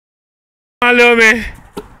on, little man.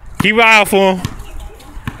 Keep an eye for him.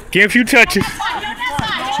 Give him a few touches.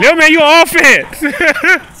 Little man, you on offense.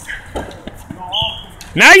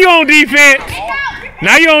 Now you on defense.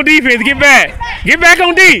 Now you on defense. Get back. Get back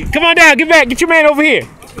on D. Come on down. Get back. Get your man over here.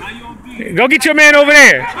 Go get your man over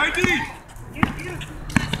there.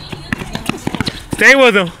 Stay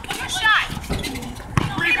with him.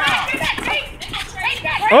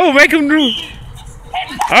 Oh, make him do.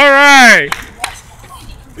 All right.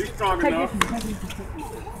 He's strong enough.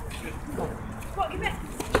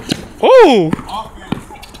 Oh.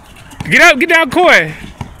 Get up. Get down, Coy.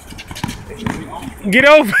 Get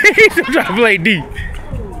over. He's still trying to play D.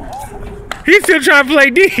 He's still trying to play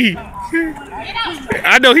D.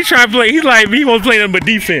 I know he's trying to play. He's like me. He won't play nothing but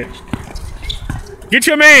defense. Get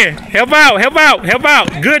your man. Help out. Help out. Help out.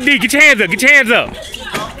 Good D. Get your hands up. Get your hands up.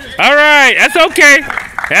 All right. That's okay.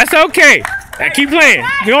 That's okay. Keep playing.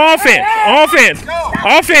 You're on offense. Offense.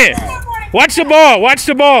 Offense. Watch the ball. Watch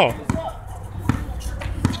the ball.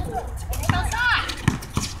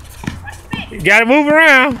 You gotta move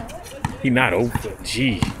around. He not open.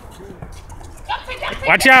 Gee.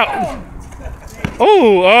 Watch out.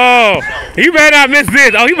 Oh, he better not miss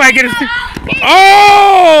this. Oh, he might get his.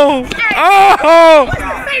 Oh,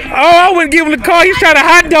 I wouldn't give him the call. He's trying to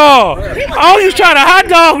hot dog. Oh, he was trying to hot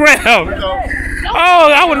dog round.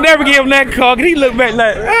 Oh, I would never give him that call. He looked back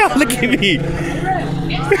like, oh, look at me.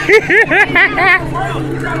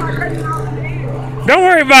 Don't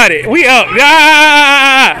worry about it. We up.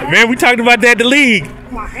 Man, we talked about that in the league.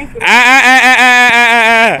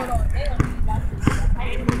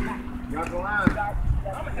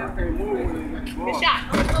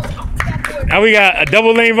 Now we got a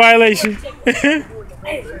double lane violation.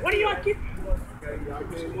 What do you want?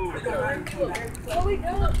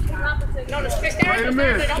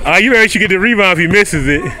 You ready to get the rebound if he misses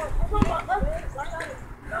it. Now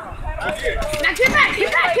get back,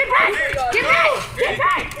 get back, get back, get back, get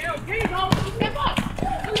back. Here you go. Step up.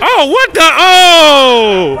 Oh, what the?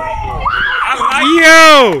 Oh!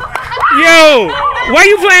 Yo! Why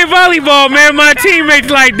you playing volleyball, man? My teammates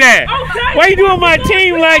like that. Why you doing my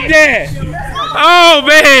team like that? Oh,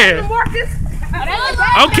 man.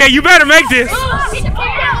 Okay, you better make this.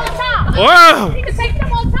 Whoa.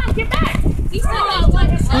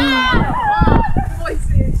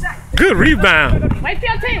 Good rebound. Wait for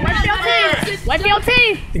your team. Wait for your team. Wait for your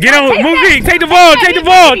team. Get on, move it. Take the ball. Take the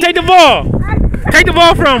ball. Take the ball. Take the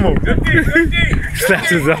ball from him. Slaps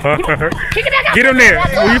his arm. Get him there.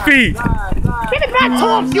 Move your feet. Kick it back to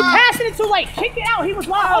him. You passing it too late. Kick it out. He was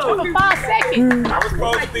wide open for 5 seconds. I was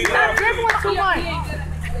supposed to be Not dribbling too much.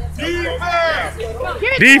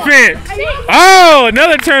 Defense. Oh,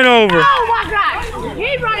 another turnover. Oh my God.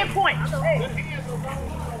 He running point.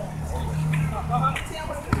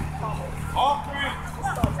 All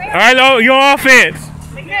right, Lo, you're on offense.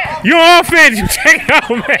 You're on offense. You take it out,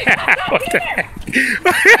 man. What the heck?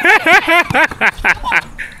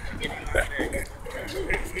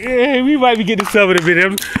 Yeah, we might be getting some of the bit.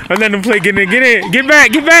 I'm letting them play. Get in. Get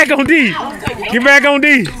back on D. Get back on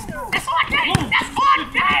D. That's on day. That's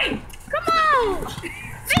on day. Come on.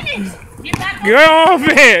 Finish. Get back on You're on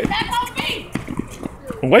offense. Back on me.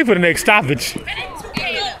 Wait for the next stoppage.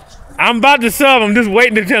 I'm about to sub. I'm just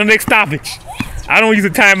waiting until the next stoppage. I don't use a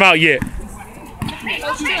timeout yet.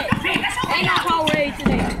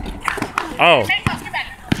 Oh.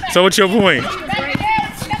 So what's your point?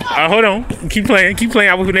 Hold on. Keep playing. Keep playing.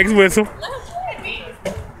 I will for the next whistle.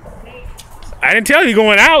 I didn't tell you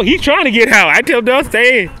going out. He's trying to get out. I tell Dust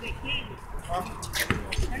stay in.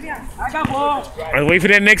 I wait for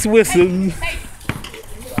that next whistle.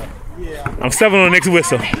 I'm subbing on the next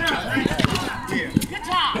whistle.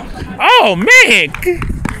 Oh man!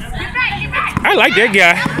 I like that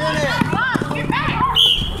guy.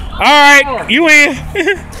 All right, you in?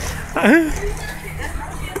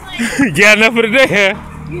 Got enough for the day, huh?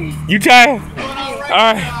 You tired?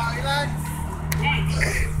 All right.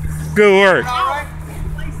 Good work.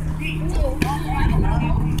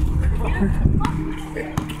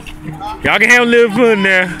 Y'all can have a little fun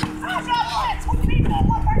now.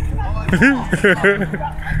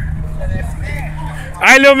 All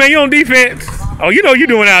right, little man, you on defense. Oh, you know what you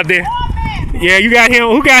doing out there. Yeah, you got him.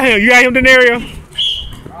 Who got him? You got him, Denario?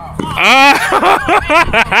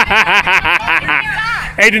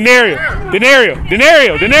 Hey, Denario.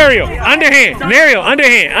 Underhand.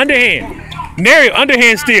 Denario,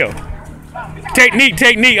 underhand still. Technique,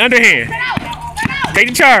 underhand. Take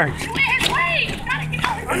the charge.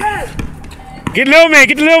 Get the little man.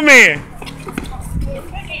 Get the little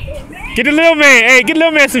man. Hey, get the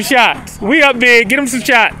little man some shots. We up big. Get him some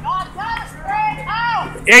shots.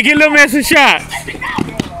 Yeah, get little man some shots.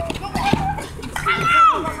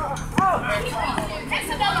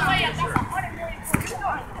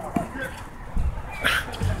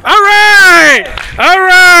 All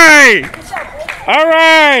right. All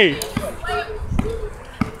right.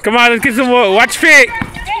 Come on, let's get some more. Watch pick.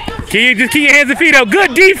 Can you just keep your hands and feet up?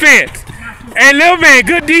 Good defense. Hey, little man,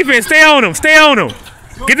 good defense. Stay on him. Stay on him.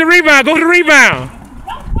 Get the rebound. Go to the rebound.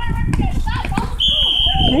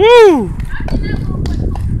 Woo.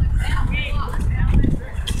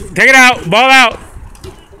 Take it out. Ball out.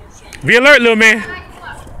 Be alert, little man.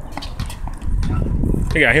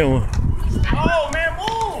 They got him one. Oh, man,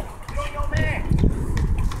 move!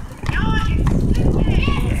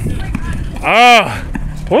 Oh,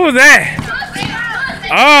 what was that?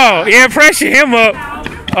 Oh, yeah, pressure him up.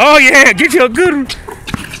 Oh, yeah, get you a good one.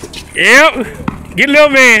 Yep. Get little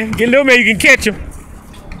man. Get little man, you can catch him.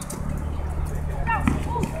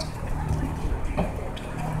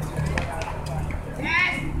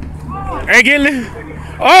 Hey, get little.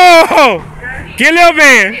 Oh, get little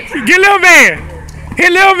man. Get little man.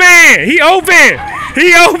 Hit little man. He open.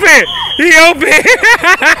 He open. He open.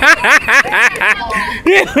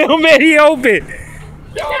 Hit little man. He open.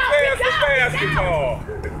 Y'all playing some basketball.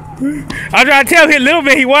 I'm trying to tell him, little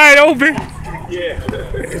man, he wide open. Yeah.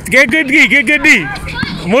 Get good D. Get good D.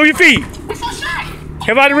 Move your feet.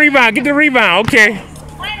 How about the rebound? Get the rebound. Okay.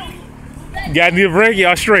 Got need a break.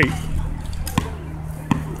 Y'all straight.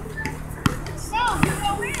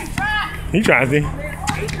 He trying to see.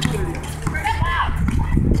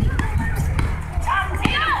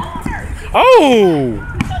 Oh!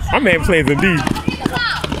 My man playing some D.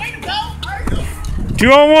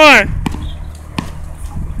 2-on-1.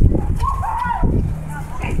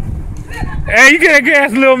 Hey, you get a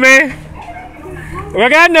gas, little man. Well, I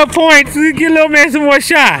got enough points to get little man some more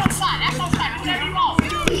shots.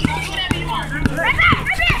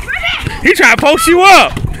 He trying to post you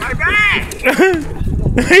up.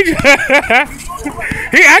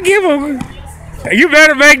 I give him. You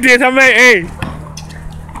better make this. I mean, hey.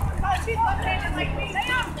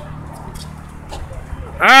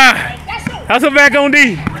 Hustle back on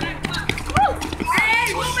D.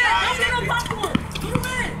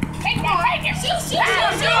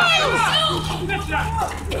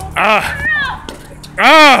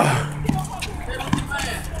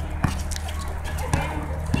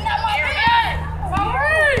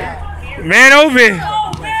 Man open.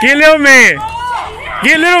 Get little man.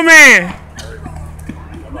 Get little man.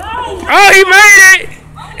 Oh, he made it.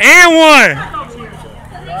 And one.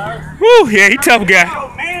 Woo, yeah, he tough guy.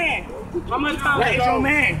 How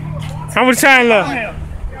much time left?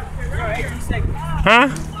 Huh?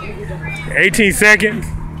 18 seconds.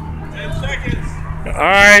 10 seconds. All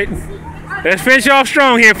right. Let's finish off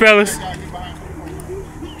strong here, fellas.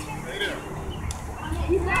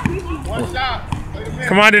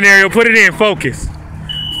 Come on, Denario, put it in. Focus.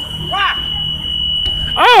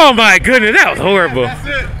 Oh, my goodness. That was horrible.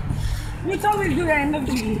 You told me to do that and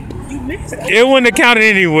you mixed it. It wouldn't have counted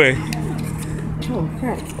anyway.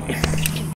 Okay.